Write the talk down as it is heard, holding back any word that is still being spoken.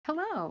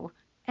Hello,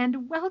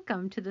 and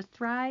welcome to the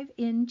Thrive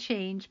in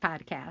Change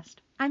podcast.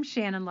 I'm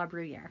Shannon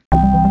LaBruyere.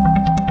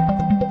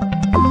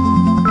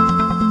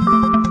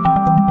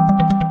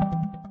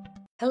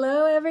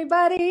 Hello,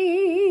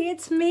 everybody.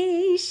 It's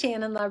me,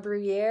 Shannon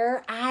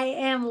LaBruyere. I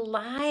am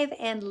live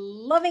and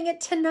loving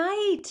it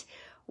tonight.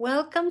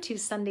 Welcome to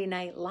Sunday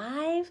Night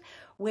Live,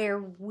 where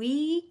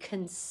we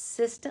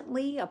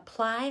consistently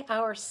apply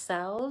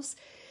ourselves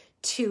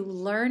to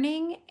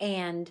learning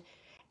and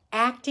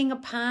acting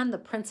upon the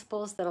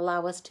principles that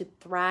allow us to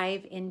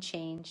thrive in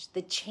change,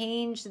 the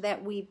change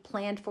that we've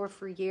planned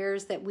for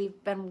years, that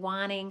we've been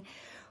wanting,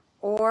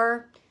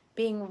 or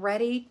being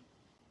ready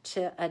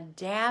to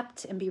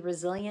adapt and be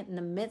resilient in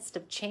the midst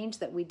of change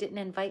that we didn't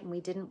invite and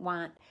we didn't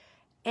want.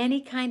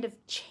 Any kind of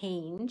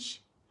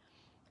change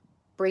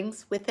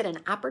brings with it an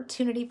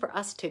opportunity for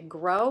us to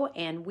grow,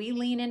 and we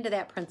lean into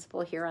that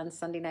principle here on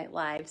Sunday Night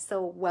Live.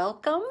 So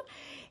welcome.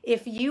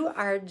 If you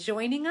are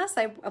joining us,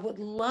 I would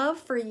love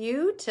for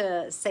you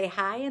to say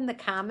hi in the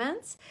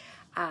comments.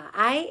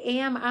 I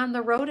am on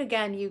the road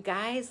again, you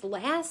guys.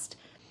 Last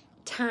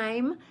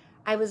time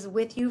I was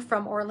with you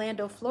from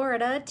Orlando,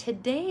 Florida.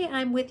 Today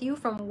I'm with you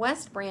from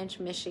West Branch,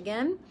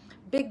 Michigan.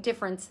 Big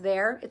difference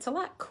there. It's a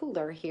lot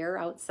cooler here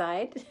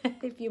outside,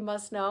 if you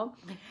must know.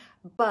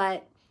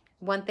 But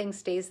one thing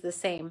stays the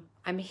same.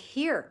 I'm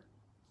here.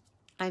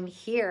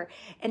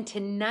 And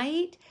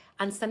tonight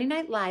on Sunday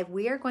Night Live,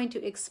 we are going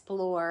to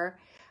explore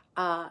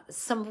a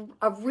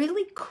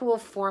really cool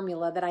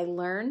formula that I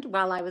learned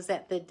while I was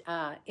at the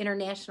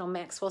International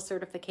Maxwell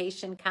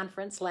Certification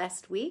Conference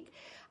last week.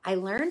 I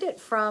learned it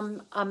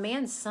from a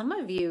man some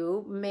of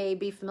you may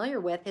be familiar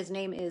with. His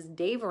name is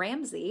Dave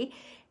Ramsey,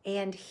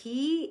 and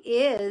he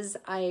is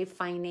a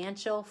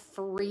financial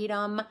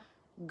freedom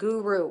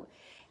guru.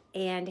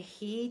 And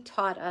he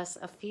taught us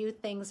a few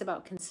things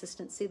about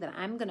consistency that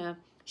I'm going to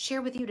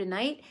share with you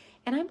tonight.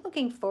 And I'm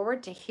looking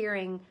forward to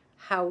hearing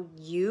how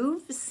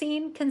you've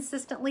seen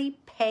consistently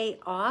pay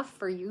off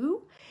for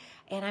you.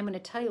 And I'm going to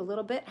tell you a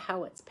little bit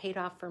how it's paid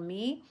off for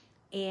me.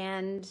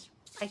 And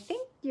I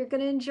think you're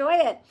going to enjoy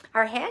it.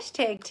 Our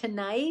hashtag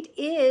tonight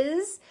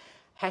is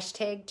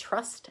hashtag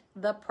trust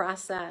the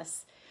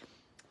process.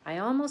 I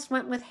almost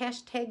went with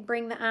hashtag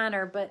bring the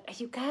honor, but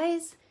you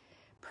guys,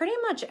 pretty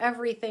much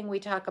everything we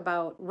talk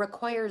about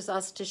requires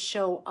us to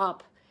show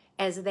up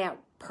as that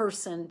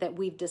person that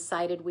we've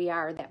decided we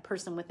are, that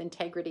person with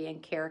integrity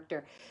and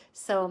character.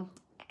 So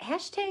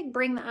hashtag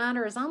bring the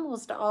honor is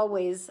almost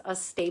always a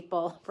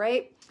staple,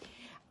 right?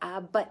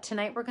 But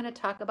tonight we're going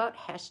to talk about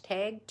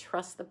hashtag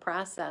trust the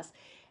process.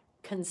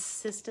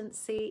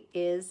 Consistency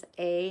is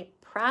a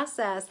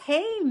process.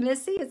 Hey,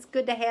 Missy, it's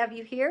good to have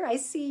you here. I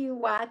see you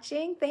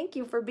watching. Thank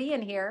you for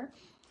being here.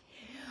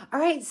 All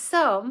right,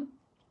 so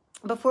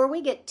before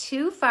we get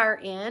too far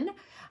in,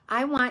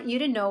 I want you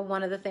to know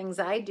one of the things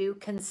I do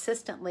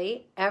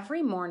consistently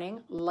every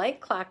morning, like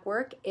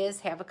clockwork, is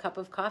have a cup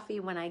of coffee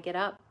when I get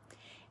up.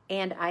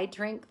 And I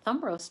drink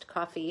thumb roast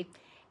coffee.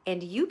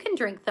 And you can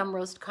drink thumb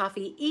roast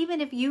coffee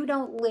even if you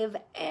don't live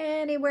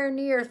anywhere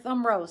near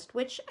thumb roast,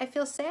 which I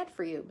feel sad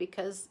for you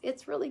because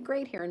it's really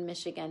great here in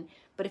Michigan.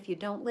 But if you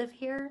don't live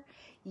here,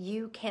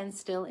 you can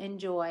still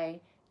enjoy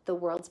the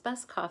world's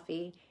best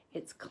coffee.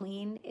 It's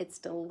clean, it's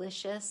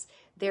delicious.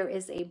 There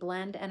is a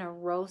blend and a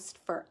roast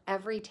for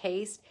every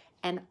taste,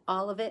 and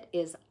all of it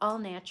is all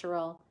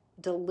natural,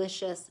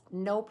 delicious,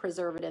 no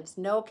preservatives,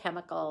 no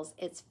chemicals.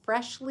 It's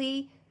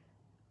freshly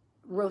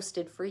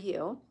roasted for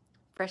you,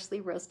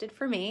 freshly roasted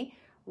for me,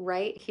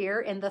 right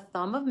here in the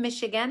thumb of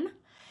Michigan.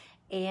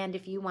 And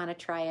if you want to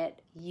try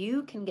it,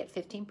 you can get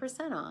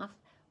 15% off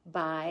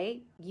by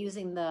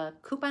using the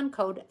coupon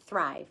code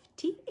THRIVE,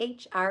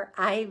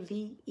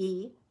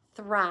 THRIVE,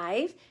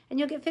 Thrive, and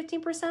you'll get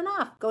 15%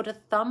 off. Go to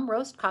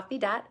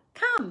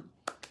thumbroastcoffee.com.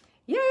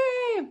 Yay!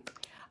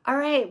 All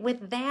right,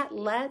 with that,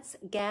 let's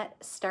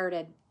get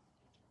started.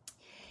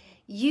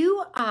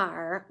 You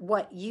are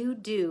what you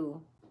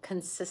do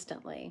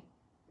consistently.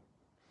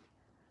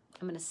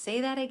 I'm going to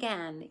say that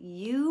again.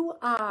 You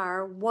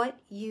are what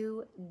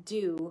you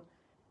do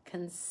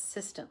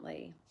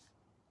consistently.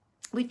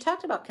 We've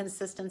talked about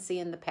consistency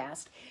in the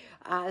past.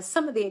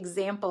 Some of the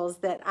examples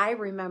that I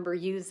remember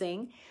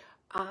using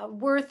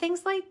were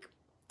things like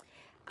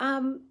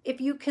if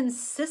you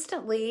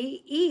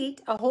consistently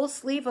eat a whole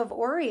sleeve of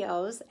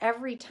Oreos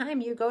every time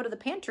you go to the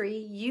pantry,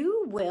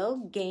 you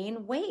will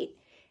gain weight.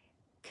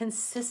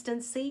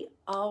 Consistency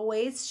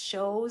always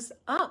shows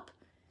up.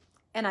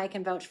 And I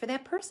can vouch for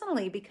that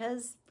personally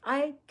because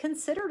I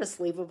considered a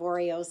sleeve of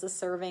Oreos a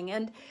serving,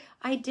 and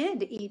I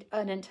did eat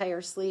an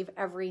entire sleeve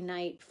every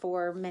night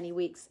for many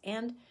weeks.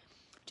 And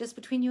just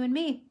between you and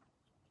me,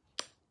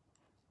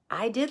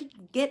 I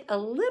did get a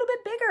little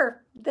bit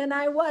bigger than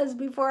I was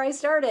before I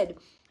started.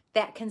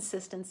 That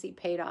consistency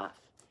paid off.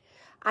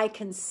 I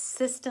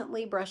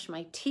consistently brush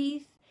my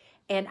teeth,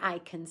 and I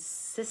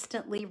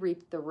consistently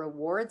reap the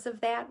rewards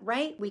of that,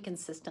 right? We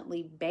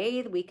consistently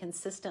bathe. We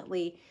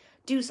consistently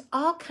do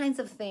all kinds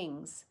of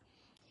things.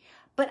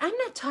 But I'm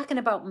not talking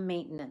about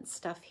maintenance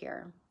stuff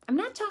here. I'm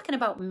not talking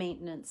about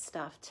maintenance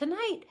stuff.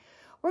 Tonight,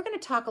 we're going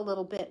to talk a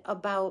little bit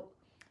about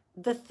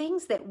the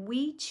things that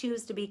we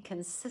choose to be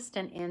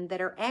consistent in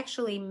that are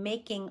actually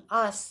making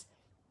us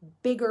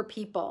bigger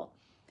people.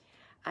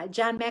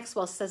 John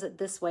Maxwell says it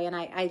this way, and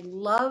I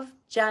love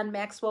John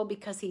Maxwell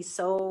because he's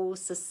so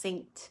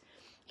succinct.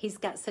 He's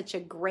got such a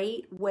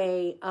great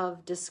way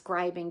of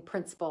describing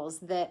principles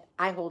that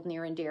I hold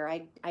near and dear.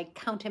 I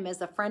count him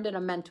as a friend and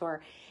a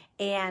mentor.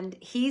 And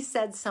he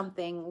said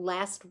something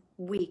last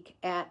week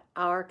at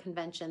our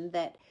convention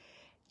that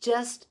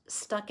just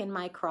stuck in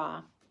my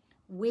craw.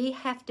 We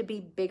have to be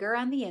bigger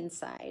on the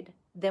inside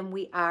than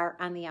we are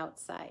on the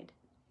outside.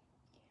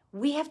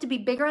 We have to be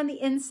bigger on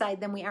the inside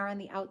than we are on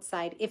the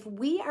outside. If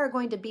we are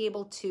going to be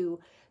able to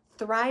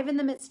thrive in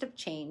the midst of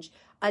change,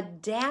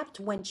 adapt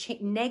when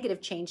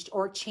negative change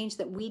or change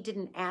that we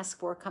didn't ask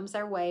for comes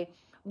our way,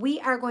 we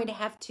are going to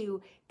have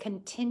to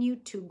continue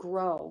to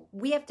grow.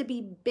 We have to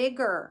be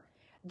bigger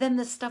than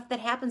the stuff that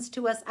happens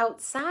to us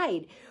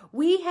outside.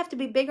 We have to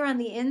be bigger on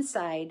the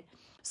inside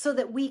so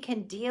that we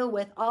can deal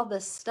with all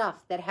the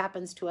stuff that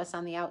happens to us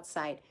on the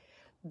outside.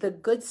 The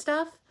good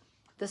stuff,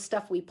 the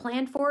stuff we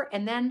planned for,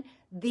 and then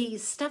the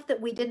stuff that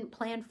we didn't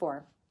plan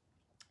for.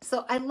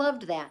 So I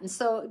loved that. And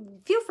so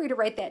feel free to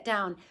write that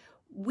down.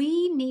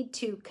 We need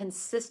to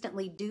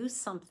consistently do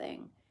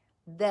something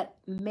that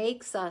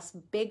makes us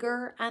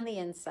bigger on the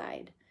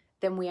inside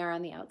than we are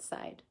on the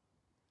outside.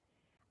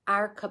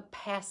 Our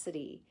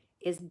capacity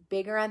is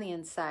bigger on the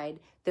inside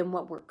than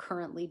what we're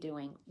currently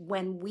doing.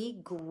 When we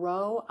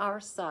grow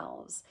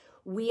ourselves,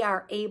 we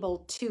are able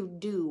to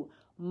do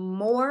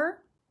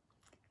more.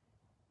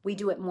 We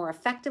do it more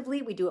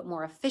effectively. We do it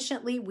more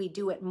efficiently. We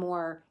do it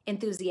more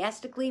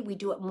enthusiastically. We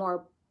do it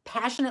more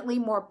passionately,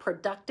 more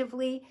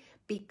productively,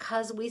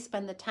 because we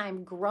spend the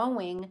time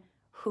growing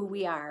who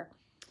we are,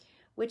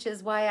 which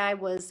is why I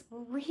was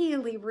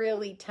really,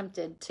 really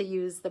tempted to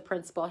use the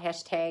principle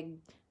hashtag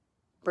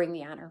bring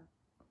the honor.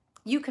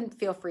 You can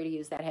feel free to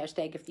use that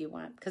hashtag if you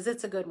want, because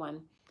it's a good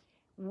one.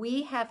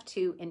 We have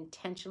to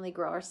intentionally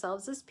grow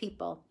ourselves as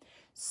people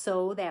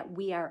so that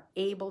we are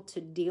able to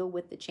deal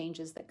with the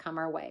changes that come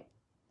our way.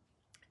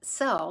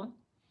 So,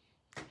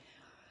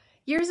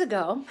 years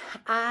ago,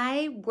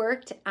 I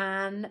worked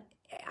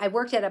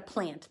at a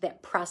plant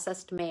that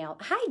processed mail.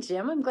 Hi,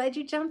 Jim. I'm glad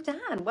you jumped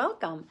on.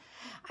 Welcome.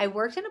 I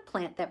worked in a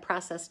plant that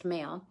processed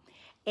mail.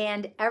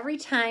 And every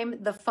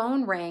time the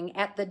phone rang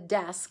at the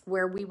desk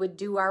where we would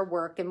do our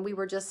work, and we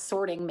were just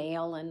sorting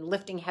mail and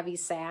lifting heavy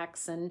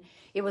sacks, and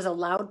it was a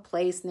loud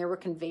place, and there were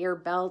conveyor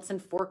belts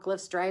and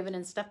forklifts driving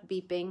and stuff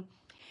beeping.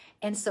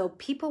 And so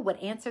people would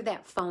answer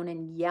that phone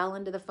and yell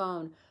into the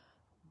phone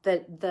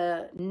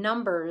the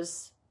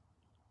numbers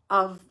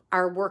of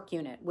our work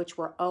unit, which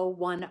were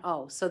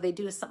 010. So they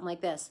do something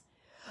like this.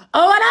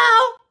 010!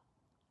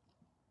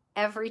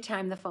 Every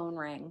time the phone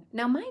rang.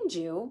 Now, mind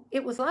you,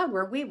 it was loud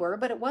where we were,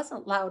 but it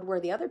wasn't loud where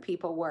the other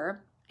people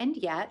were. And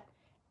yet,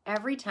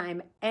 every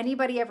time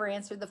anybody ever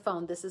answered the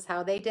phone, this is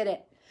how they did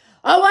it.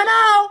 010!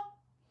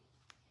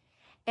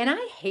 And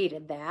I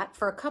hated that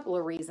for a couple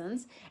of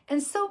reasons.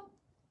 And so,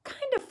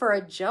 kind of for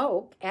a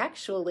joke,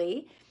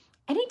 actually,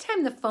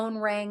 anytime the phone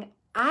rang,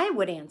 I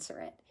would answer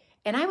it.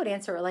 And I would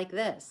answer it like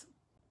this.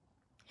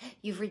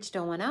 You've reached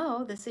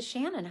 010. This is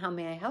Shannon. How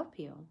may I help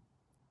you?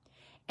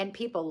 And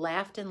people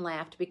laughed and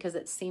laughed because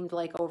it seemed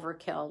like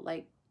overkill.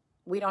 Like,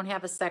 we don't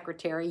have a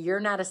secretary. You're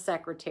not a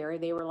secretary.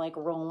 They were like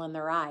rolling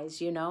their eyes,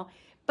 you know.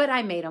 But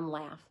I made them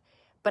laugh.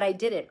 But I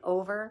did it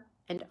over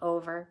and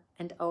over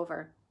and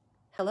over.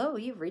 Hello,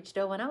 you've reached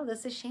 010.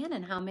 This is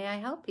Shannon. How may I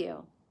help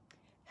you?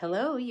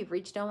 Hello, you've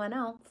reached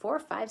 010. 4,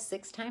 5,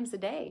 6 times a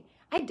day.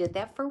 I did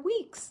that for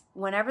weeks.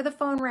 Whenever the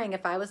phone rang,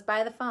 if I was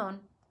by the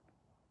phone.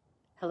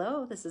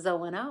 Hello, this is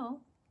 010.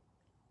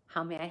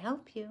 How may I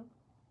help you?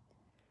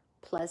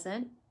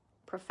 Pleasant,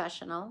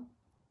 professional.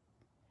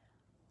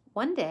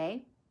 One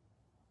day,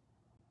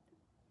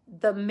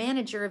 the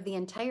manager of the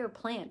entire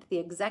plant, the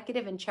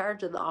executive in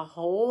charge of the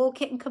whole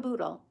kit and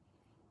caboodle,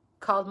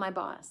 called my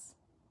boss.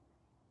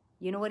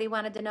 You know what he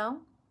wanted to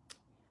know?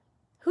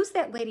 Who's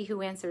that lady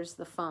who answers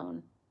the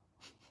phone?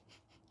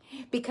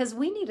 Because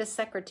we need a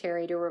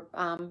secretary to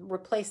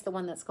replace the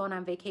one that's going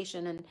on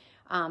vacation,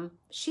 and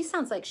she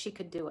sounds like she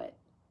could do it.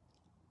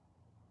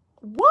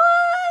 What?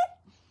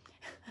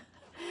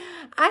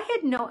 I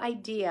had no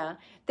idea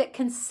that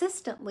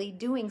consistently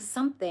doing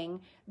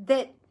something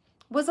that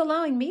was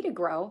allowing me to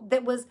grow,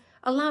 that was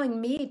allowing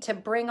me to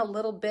bring a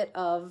little bit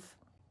of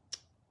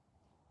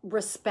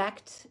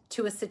respect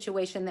to a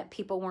situation that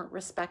people weren't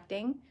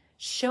respecting,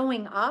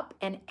 showing up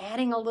and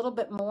adding a little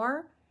bit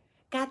more,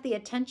 got the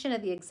attention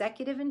of the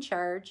executive in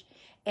charge.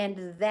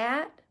 And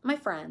that, my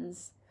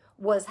friends,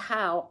 was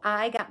how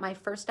I got my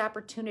first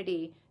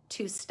opportunity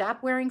to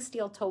stop wearing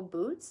steel-toed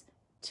boots,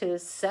 to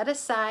set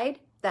aside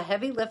the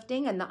heavy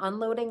lifting and the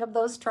unloading of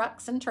those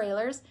trucks and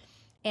trailers.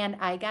 And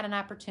I got an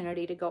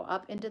opportunity to go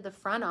up into the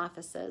front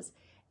offices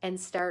and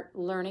start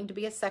learning to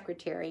be a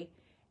secretary.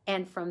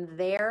 And from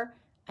there,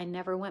 I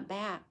never went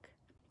back.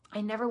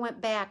 I never went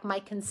back. My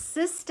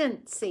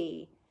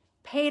consistency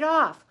paid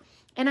off.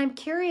 And I'm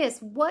curious,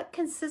 what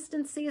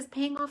consistency is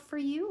paying off for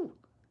you?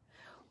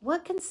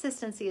 What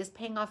consistency is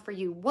paying off for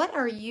you? What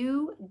are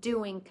you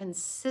doing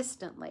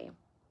consistently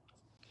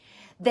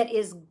that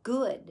is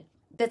good,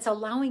 that's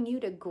allowing you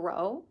to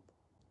grow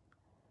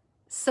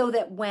so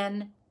that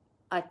when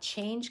a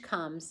change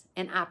comes,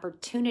 an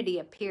opportunity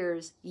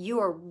appears, you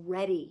are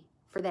ready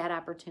for that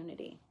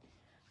opportunity?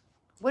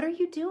 What are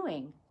you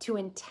doing to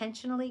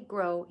intentionally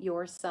grow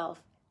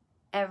yourself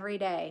every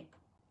day,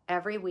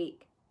 every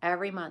week,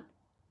 every month,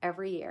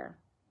 every year?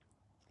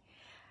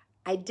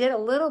 I did a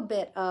little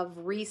bit of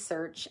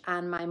research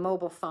on my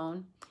mobile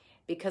phone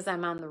because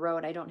I'm on the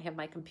road. I don't have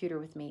my computer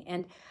with me.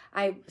 And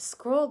I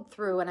scrolled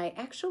through and I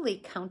actually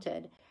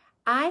counted.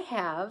 I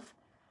have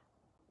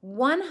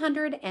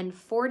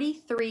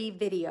 143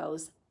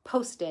 videos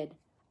posted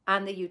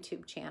on the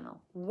YouTube channel.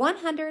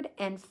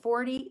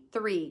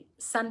 143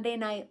 Sunday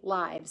Night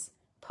Lives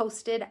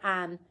posted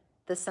on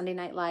the Sunday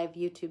Night Live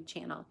YouTube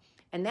channel.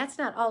 And that's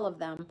not all of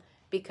them,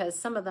 because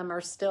some of them are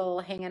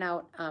still hanging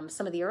out.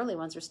 Some of the early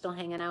ones are still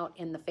hanging out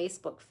in the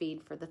Facebook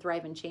feed for the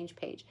Thrive and Change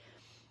page.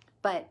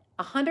 But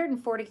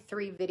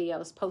 143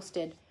 videos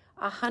posted,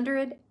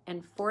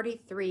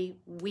 143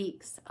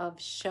 weeks of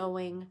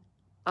showing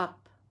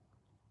up.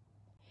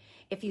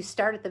 If you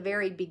start at the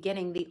very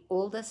beginning, the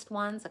oldest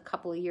ones, a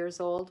couple of years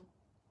old,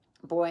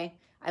 boy,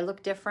 I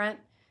look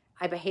different.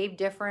 I behave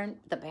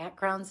different. The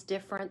background's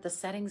different. The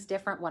setting's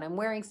different. What I'm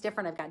wearing's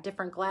different. I've got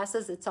different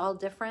glasses. It's all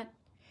different.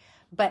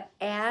 But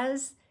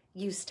as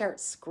you start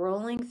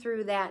scrolling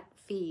through that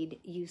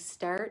feed, you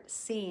start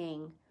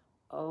seeing,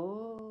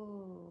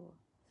 oh,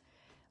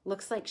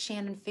 looks like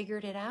Shannon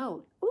figured it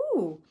out.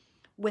 Ooh,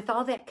 with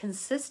all that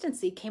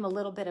consistency came a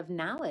little bit of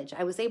knowledge.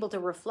 I was able to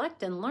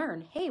reflect and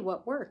learn, hey,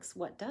 what works,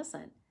 what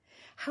doesn't?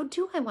 How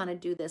do I want to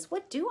do this?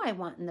 What do I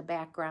want in the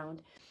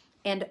background?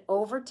 And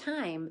over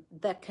time,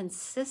 the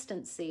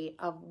consistency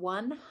of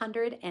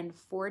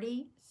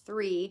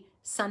 143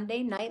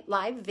 Sunday Night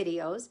Live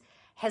videos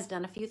has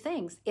done a few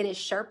things. It has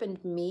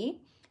sharpened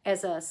me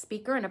as a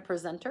speaker and a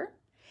presenter.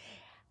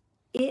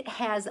 It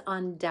has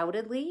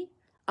undoubtedly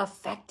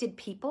affected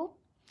people.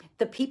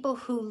 The people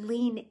who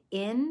lean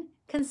in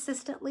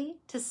consistently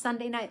to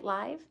Sunday Night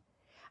Live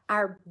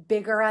are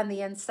bigger on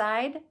the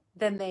inside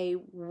than they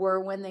were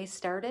when they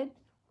started,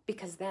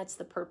 because that's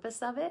the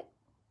purpose of it.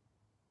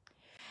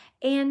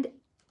 And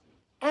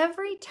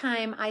every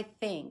time I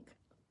think,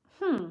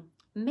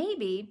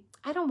 maybe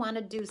I don't want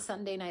to do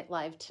Sunday Night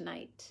Live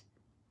tonight,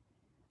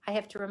 I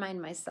have to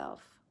remind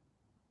myself,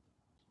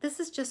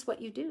 this is just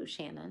what you do,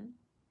 Shannon.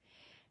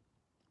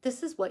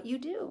 This is what you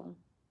do.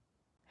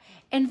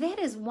 And that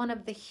is one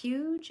of the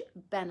huge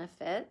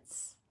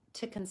benefits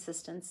to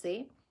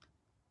consistency.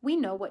 We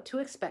know what to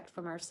expect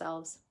from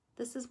ourselves.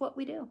 This is what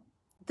we do.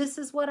 This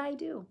is what I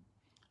do.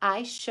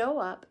 I show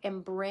up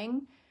and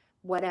bring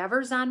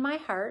whatever's on my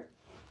heart.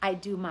 I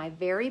do my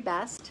very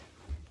best.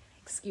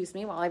 Excuse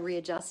me while I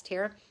readjust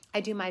here. I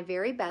do my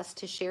very best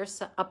to share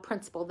a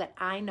principle that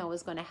I know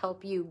is going to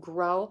help you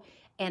grow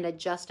and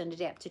adjust and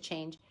adapt to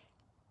change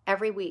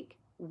every week,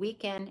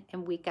 week in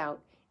and week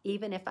out,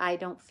 even if I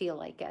don't feel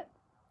like it.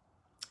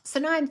 So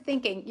now I'm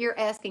thinking, you're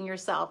asking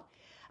yourself,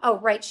 oh,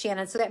 right,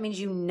 Shannon, so that means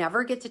you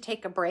never get to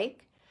take a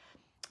break?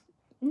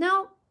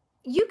 No,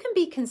 you can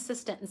be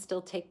consistent and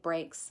still take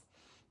breaks.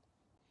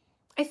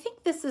 I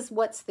think this is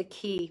what's the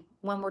key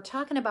when we're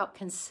talking about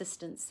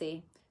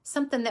consistency,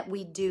 something that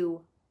we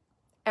do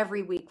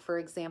every week, for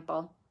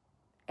example,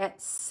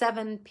 at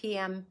 7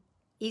 p.m.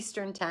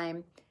 Eastern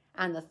Time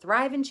on the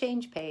Thrive and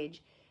Change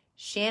page.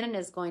 Shannon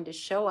is going to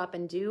show up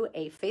and do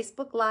a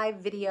Facebook Live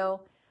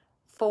video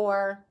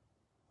for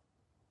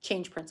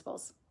change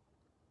principles,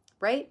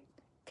 right?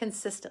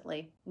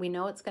 Consistently. We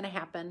know it's going to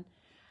happen.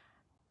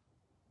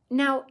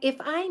 Now, if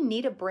I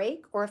need a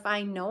break, or if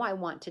I know I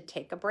want to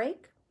take a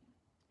break,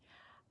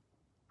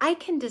 I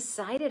can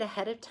decide it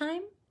ahead of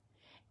time,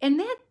 and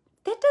that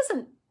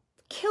doesn't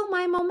kill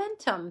my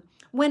momentum.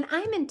 When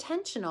I'm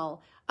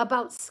intentional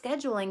about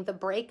scheduling the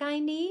break I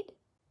need,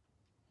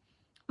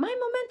 my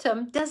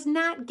momentum does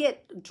not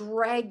get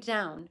dragged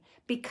down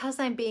because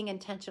I'm being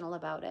intentional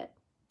about it.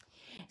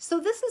 So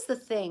this is the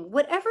thing.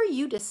 Whatever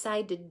you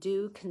decide to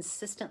do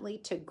consistently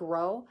to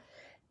grow,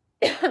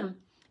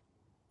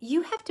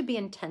 you have to be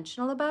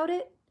intentional about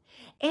it,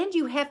 and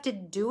you have to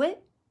do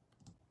it,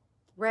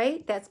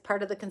 right? That's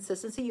part of the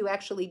consistency. You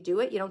actually do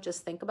it. You don't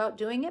just think about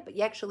doing it, but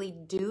you actually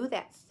do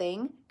that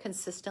thing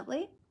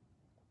consistently.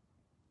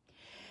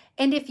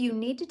 And if you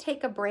need to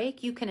take a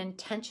break, you can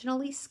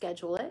intentionally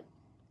schedule it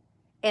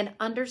and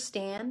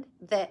understand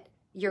that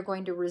you're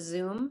going to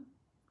resume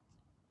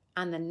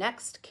on the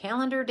next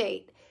calendar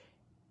date.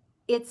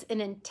 It's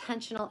an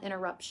intentional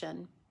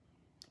interruption.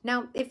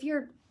 Now, if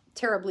you're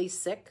terribly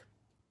sick,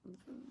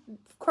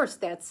 of course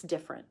that's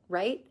different,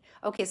 right?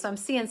 Okay, so I'm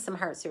seeing some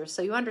hearts here,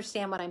 so you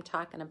understand what I'm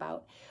talking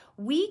about.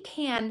 We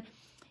can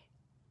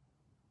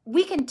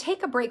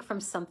take a break from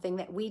something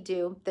that we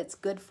do that's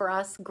good for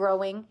us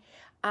growing,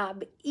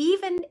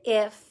 even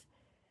if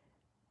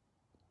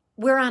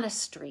we're on a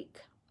streak.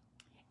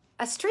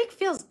 A streak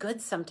feels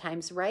good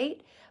sometimes,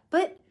 right?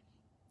 But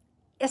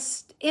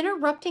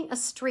interrupting a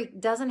streak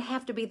doesn't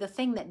have to be the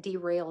thing that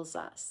derails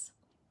us.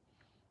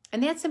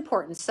 And that's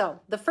important.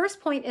 So the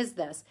first point is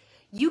this: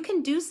 you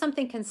can do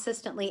something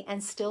consistently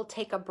and still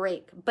take a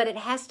break, but it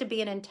has to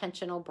be an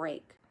intentional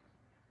break.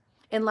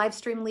 In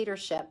Livestream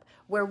Leadership,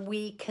 where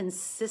we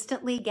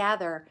consistently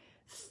gather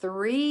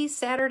 3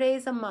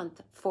 Saturdays a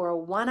month for a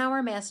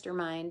 1-hour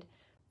mastermind,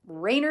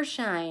 rain or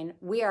shine,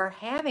 we are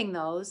having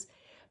those,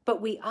 but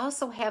we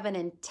also have an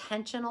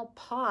intentional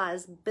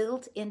pause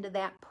built into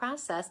that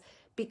process,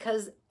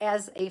 because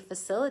as a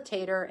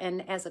facilitator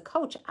and as a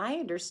coach, I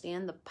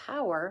understand the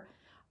power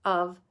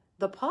of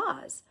the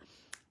pause.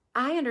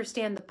 I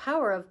understand the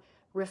power of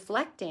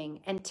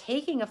reflecting and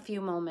taking a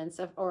few moments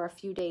or a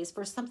few days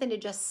for something to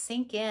just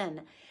sink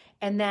in,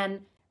 and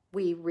then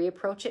we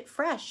reapproach it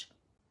fresh.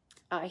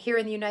 Here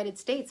in the United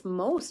States,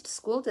 most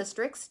school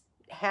districts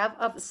have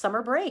a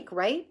summer break,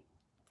 right?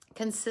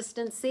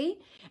 Consistency,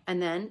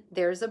 and then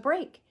there's a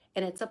break,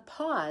 and it's a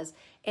pause.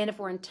 And if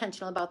we're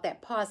intentional about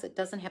that pause, it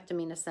doesn't have to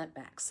mean a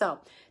setback. So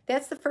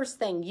that's the first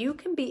thing. You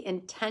can be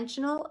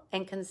intentional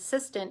and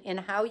consistent in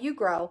how you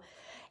grow,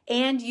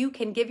 and you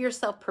can give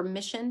yourself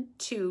permission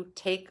to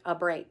take a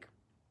break.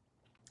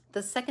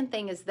 The second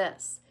thing is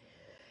this: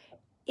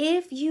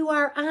 if you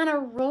are on a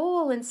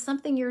roll in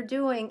something you're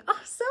doing,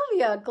 oh,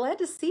 Sylvia, glad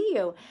to see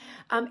you.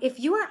 If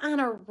you are on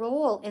a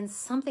roll in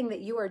something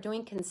that you are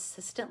doing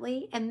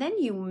consistently and then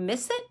you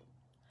miss it,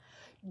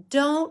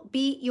 don't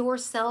beat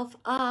yourself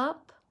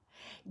up.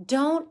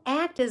 Don't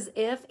act as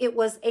if it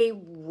was a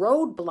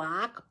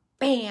roadblock.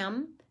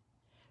 Bam.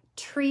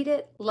 Treat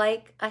it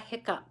like a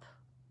hiccup.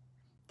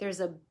 There's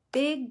a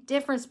big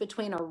difference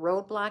between a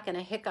roadblock and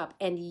a hiccup,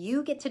 and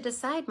you get to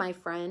decide, my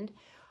friend,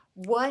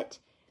 what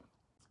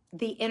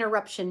the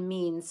interruption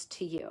means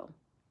to you.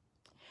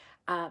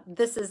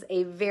 This is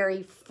a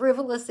very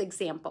frivolous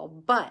example,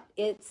 but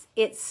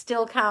it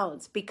still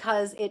counts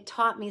because it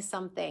taught me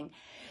something.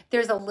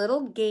 There's a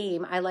little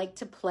game I like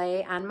to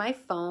play on my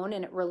phone,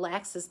 and it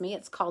relaxes me.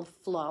 It's called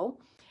Flow,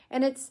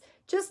 and it's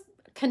just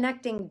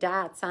connecting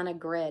dots on a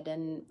grid,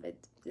 and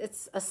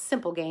it's a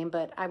simple game,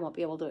 but I won't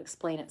be able to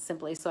explain it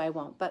simply, so I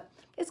won't. But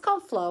it's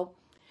called Flow,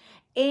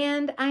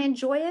 and I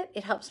enjoy it.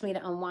 It helps me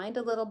to unwind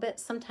a little bit.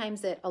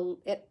 Sometimes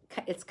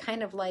it's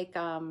kind of like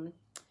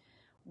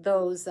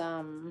those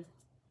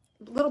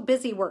little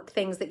busy work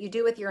things that you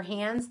do with your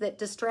hands that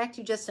distract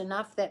you just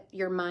enough that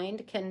your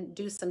mind can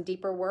do some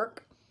deeper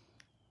work.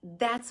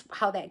 That's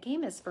how that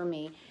game is for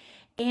me.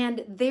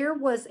 And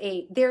there's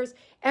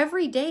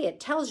every day it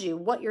tells you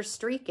what your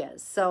streak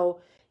is. So,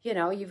 you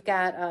know, you've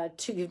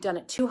got you've done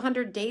it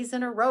 200 days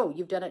in a row.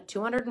 You've done it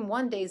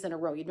 201 days in a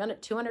row. You've done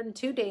it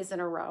 202 days in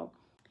a row.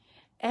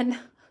 And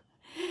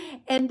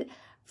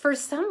for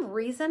some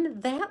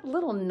reason, that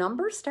little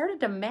number started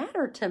to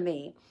matter to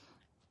me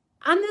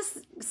on this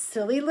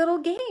silly little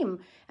game.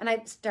 And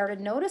I started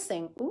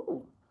noticing,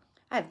 ooh,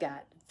 I've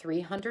got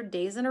 300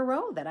 days in a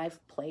row that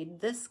I've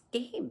played this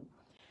game.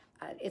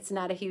 It's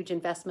not a huge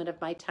investment of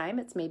my time.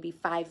 It's maybe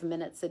 5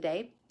 minutes a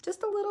day,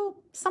 just a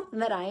little something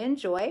that I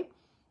enjoy.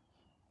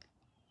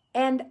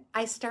 And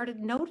I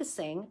started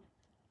noticing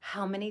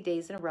how many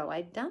days in a row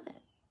I'd done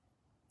it.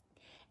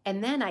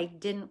 And then I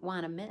didn't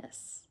want to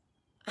miss,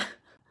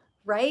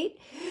 right?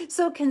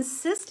 So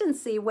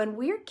consistency, when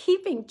we're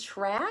keeping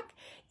track,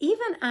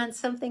 even on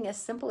something as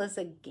simple as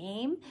a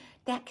game,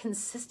 that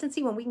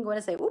consistency, when we can go in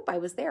and say, oop, I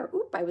was there,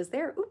 oop, I was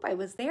there, oop, I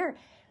was there,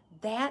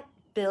 that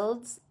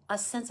builds a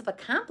sense of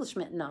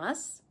accomplishment in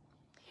us.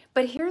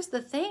 But here's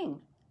the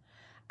thing.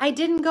 I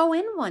didn't go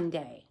in one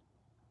day.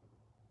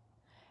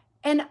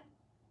 And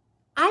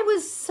I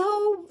was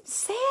so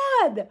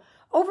sad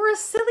over a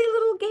silly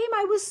little game.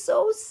 I was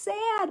so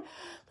sad.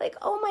 Like,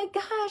 oh my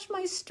gosh,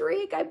 my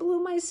streak. I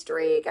blew my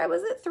streak. I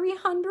was at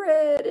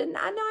 300 and now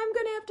I'm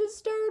going to have to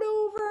start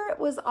over. It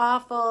was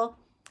awful.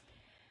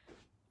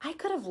 I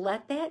could have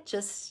let that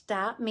just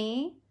stop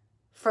me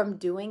from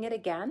doing it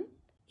again,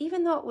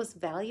 even though it was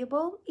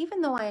valuable,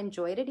 even though I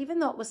enjoyed it, even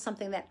though it was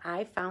something that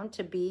I found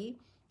to be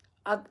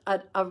a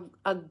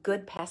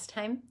good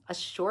pastime, a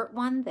short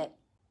one that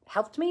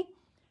helped me.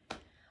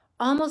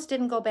 Almost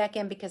didn't go back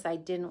in because I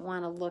didn't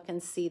want to look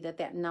and see that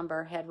that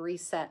number had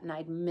reset and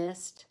I'd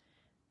missed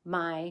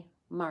my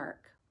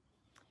mark.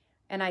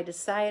 And I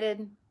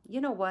decided,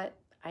 you know what?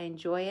 I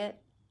enjoy it.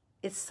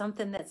 It's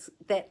something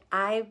that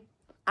I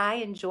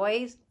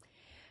enjoy.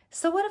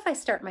 So what if I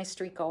start my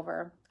streak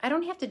over? I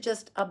don't have to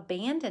just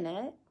abandon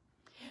it.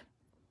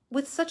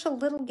 With such a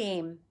little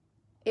game,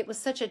 it was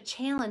such a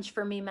challenge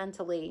for me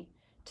mentally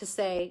to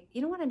say,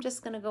 you know what? I'm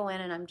just going to go in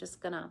and I'm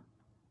just going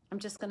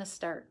to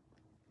start.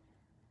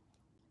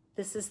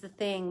 This is the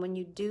thing, when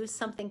you do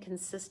something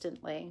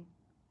consistently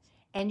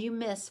and you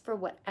miss for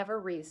whatever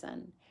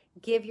reason,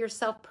 give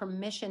yourself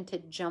permission to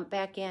jump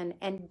back in,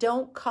 and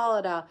don't call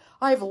it a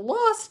I've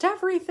lost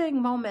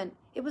everything moment.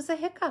 It was a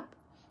hiccup.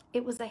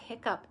 It was a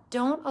hiccup.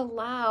 Don't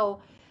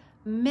allow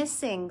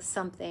missing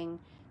something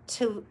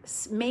to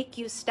make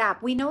you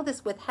stop. We know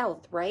this with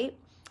health, right?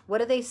 What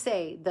do they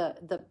say?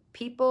 The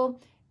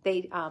people,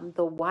 the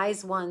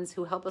wise ones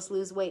who help us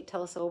lose weight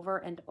tell us over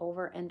and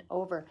over and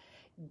over,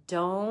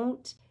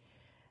 Don't,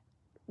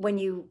 when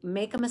you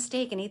make a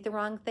mistake and eat the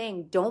wrong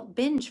thing, don't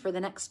binge for the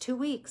next 2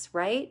 weeks,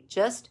 right?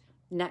 Just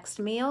next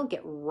meal,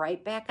 get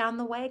right back on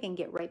the wagon,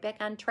 get right back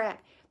on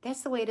track.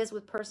 That's the way it is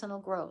with personal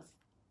growth.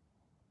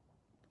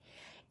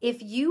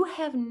 If you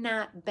have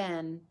not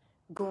been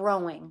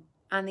growing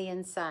on the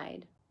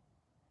inside,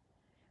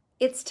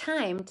 it's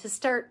time to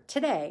start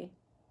today.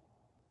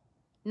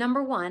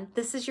 Number one,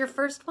 this is your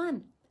first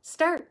one.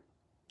 Start.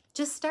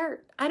 Just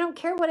start. I don't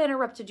care what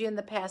interrupted you in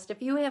the past.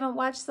 If you haven't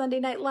watched Sunday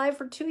Night Live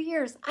for 2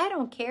 years, I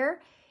don't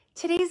care.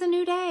 Today's a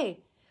new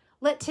day.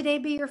 Let today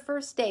be your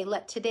first day.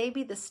 Let today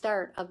be the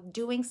start of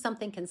doing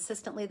something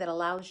consistently that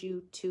allows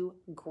you to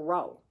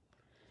grow.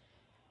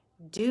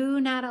 Do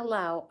not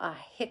allow a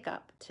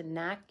hiccup to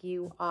knock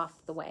you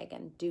off the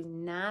wagon. Do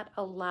not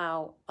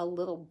allow a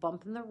little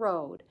bump in the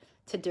road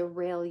to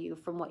derail you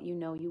from what you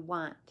know you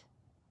want.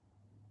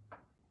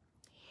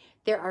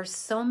 There are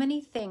so many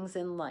things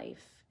in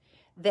life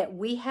that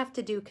we have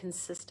to do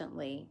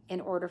consistently in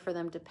order for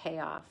them to pay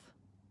off.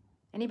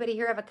 Anybody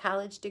here have a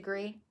college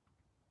degree?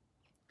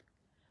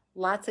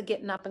 Lots of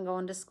getting up and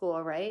going to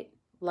school, right?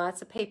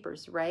 Lots of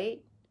papers,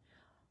 right?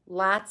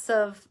 Lots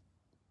of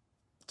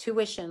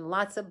tuition,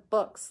 lots of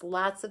books,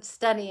 lots of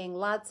studying,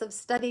 lots of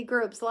study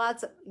groups,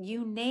 lots of,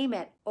 you name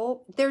it.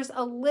 Oh, there's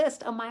a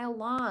list a mile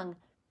long.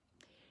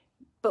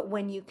 But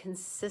when you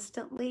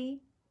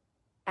consistently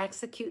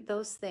execute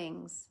those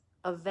things,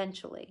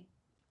 eventually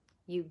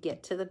you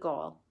get to the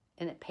goal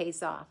and it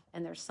pays off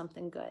and there's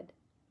something good.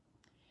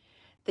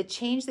 The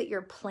change that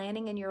you're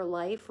planning in your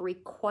life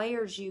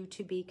requires you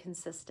to be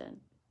consistent.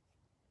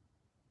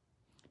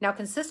 Now,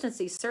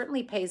 consistency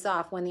certainly pays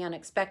off when the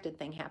unexpected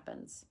thing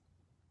happens,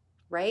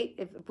 right?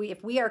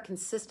 If we are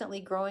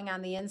consistently growing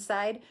on the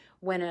inside,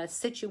 when a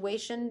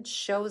situation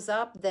shows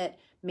up that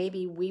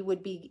maybe we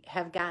would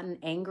have gotten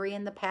angry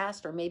in the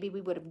past, or maybe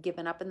we would have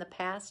given up in the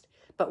past,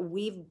 but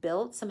we've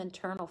built some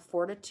internal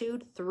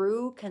fortitude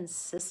through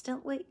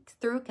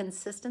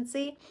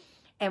consistency,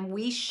 and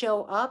we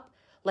show up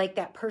like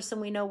that person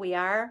we know we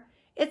are,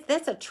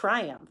 that's a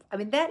triumph. I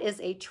mean, that is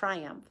a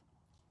triumph.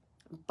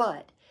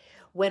 But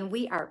when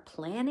we are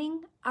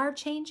planning our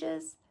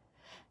changes,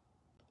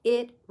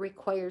 it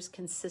requires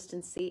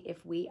consistency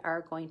if we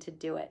are going to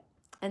do it.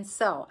 And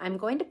so I'm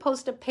going to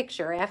post a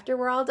picture after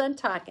we're all done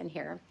talking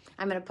here.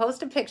 I'm going to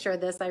post a picture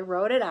of this. I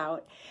wrote it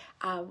out.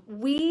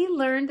 We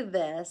learned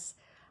this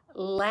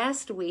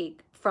last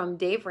week from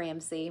Dave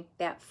Ramsey,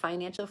 that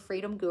financial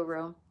freedom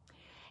guru.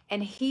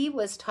 And he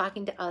was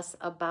talking to us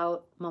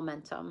about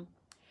momentum.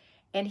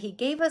 And he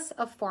gave us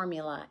a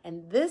formula.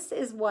 And this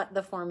is what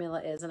the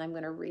formula is. And I'm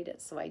going to read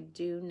it so I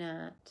do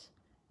not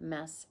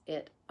mess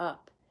it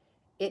up.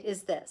 It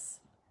is this: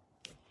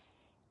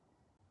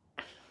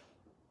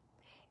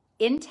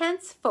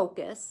 intense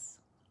focus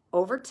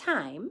over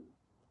time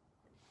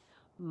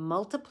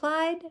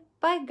multiplied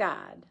by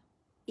God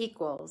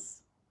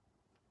equals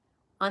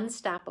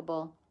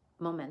unstoppable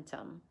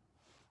momentum.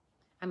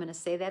 I'm going to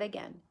say that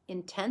again.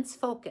 Intense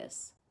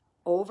focus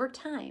over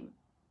time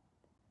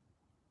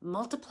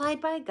multiplied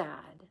by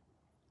God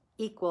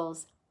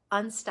equals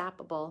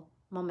unstoppable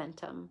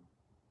momentum.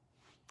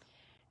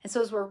 And so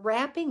as we're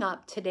wrapping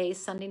up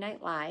today's Sunday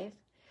Night Live,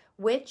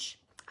 which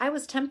I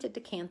was tempted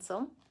to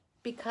cancel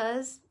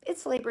because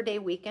it's Labor Day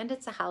weekend,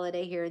 it's a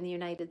holiday here in the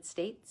United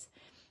States,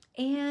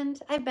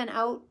 and I've been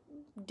out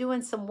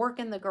doing some work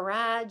in the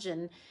garage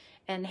and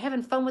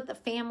having fun with the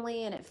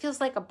family, and it feels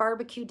like a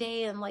barbecue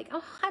day, and like,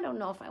 oh, I don't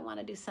know if I want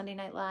to do Sunday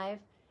Night Live,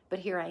 but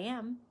here I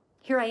am.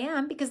 Here I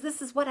am because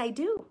this is what I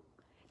do.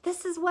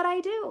 This is what I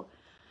do.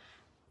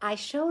 I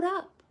showed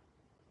up.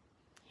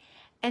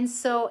 And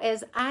so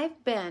as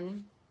I've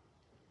been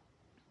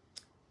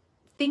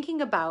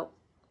thinking about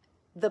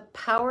the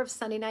power of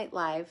Sunday Night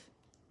Live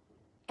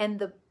and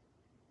the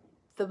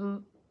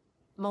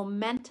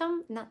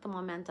momentum, not the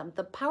momentum,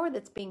 the power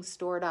that's being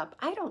stored up,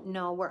 I don't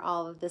know where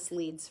all of this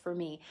leads for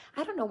me.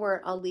 I don't know where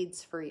it all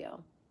leads for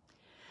you.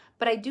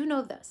 But I do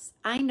know this.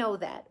 I know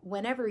that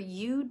whenever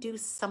you do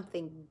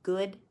something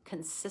good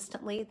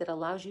consistently that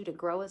allows you to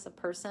grow as a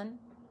person,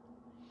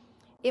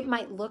 it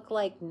might look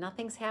like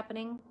nothing's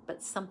happening,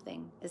 but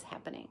something is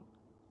happening.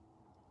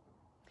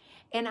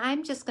 And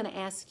I'm just going to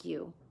ask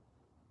you,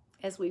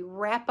 as we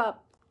wrap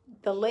up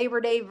the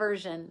Labor Day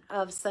version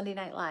of Sunday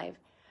Night Live,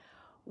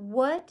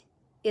 what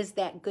is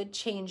that good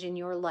change in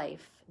your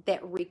life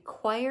that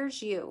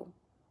requires you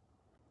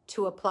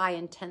to apply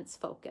intense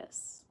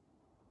focus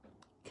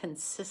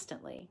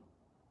consistently?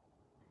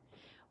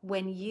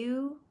 When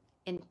you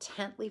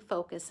intently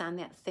focus on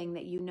that thing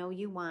that you know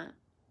you want,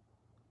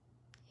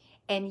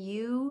 and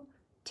you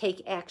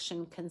take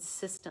action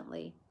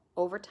consistently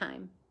over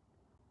time,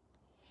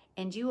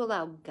 and you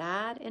allow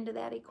God into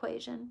that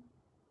equation,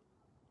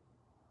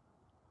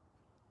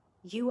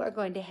 you are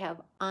going to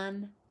have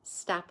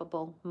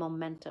unstoppable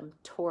momentum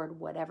toward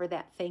whatever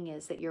that thing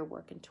is that you're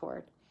working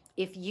toward.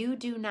 If you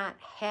do not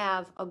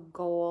have a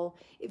goal,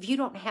 if you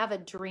don't have a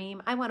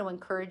dream, I want to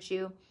encourage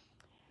you,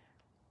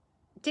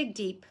 dig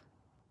deep.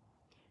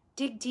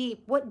 Dig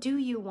deep. What do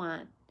you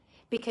want?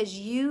 Because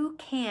you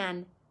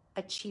can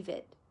achieve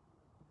it,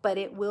 but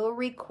it will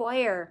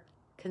require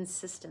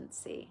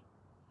consistency.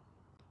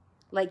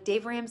 Like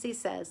Dave Ramsey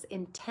says,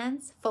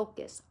 intense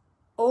focus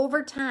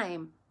over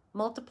time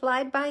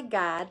multiplied by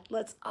God.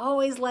 Let's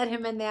always let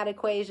him in that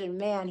equation.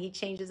 Man, he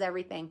changes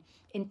everything.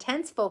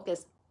 Intense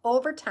focus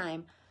over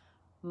time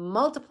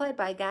multiplied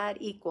by God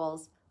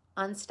equals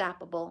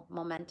unstoppable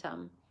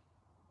momentum.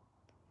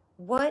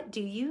 What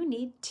do you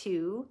need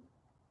to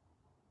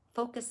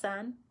focus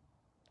on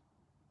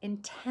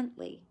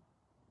intently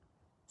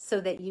so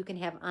that you can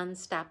have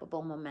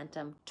unstoppable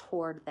momentum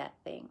toward that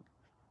thing?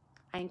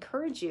 I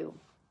encourage you,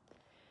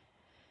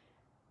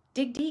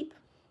 dig deep.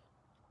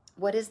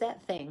 What is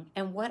that thing?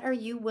 And what are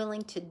you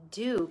willing to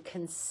do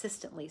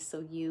consistently so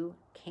you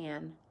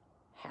can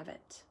have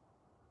it?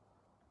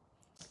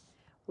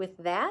 With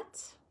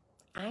that,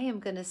 I am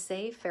going to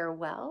say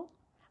farewell.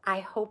 I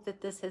hope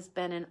that this has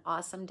been an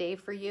awesome day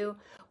for you.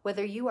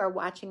 Whether you are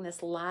watching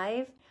this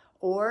live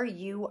or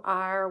you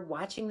are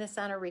watching this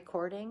on a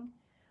recording,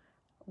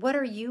 what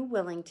are you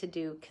willing to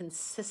do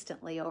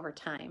consistently over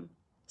time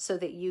so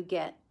that you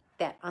get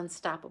that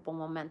unstoppable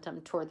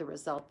momentum toward the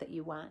result that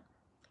you want?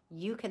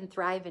 You can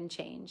thrive in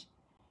change.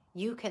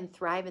 You can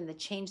thrive in the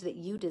change that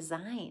you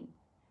design,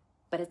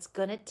 but it's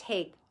going to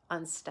take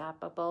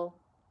unstoppable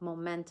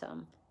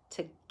momentum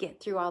to get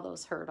through all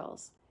those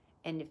hurdles.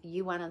 And if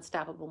you want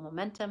unstoppable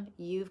momentum,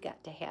 you've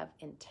got to have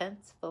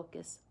intense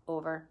focus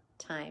over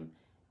time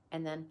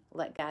and then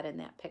let God in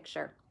that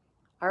picture.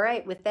 All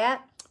right, with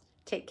that,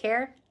 take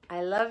care.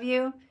 I love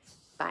you.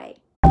 Bye.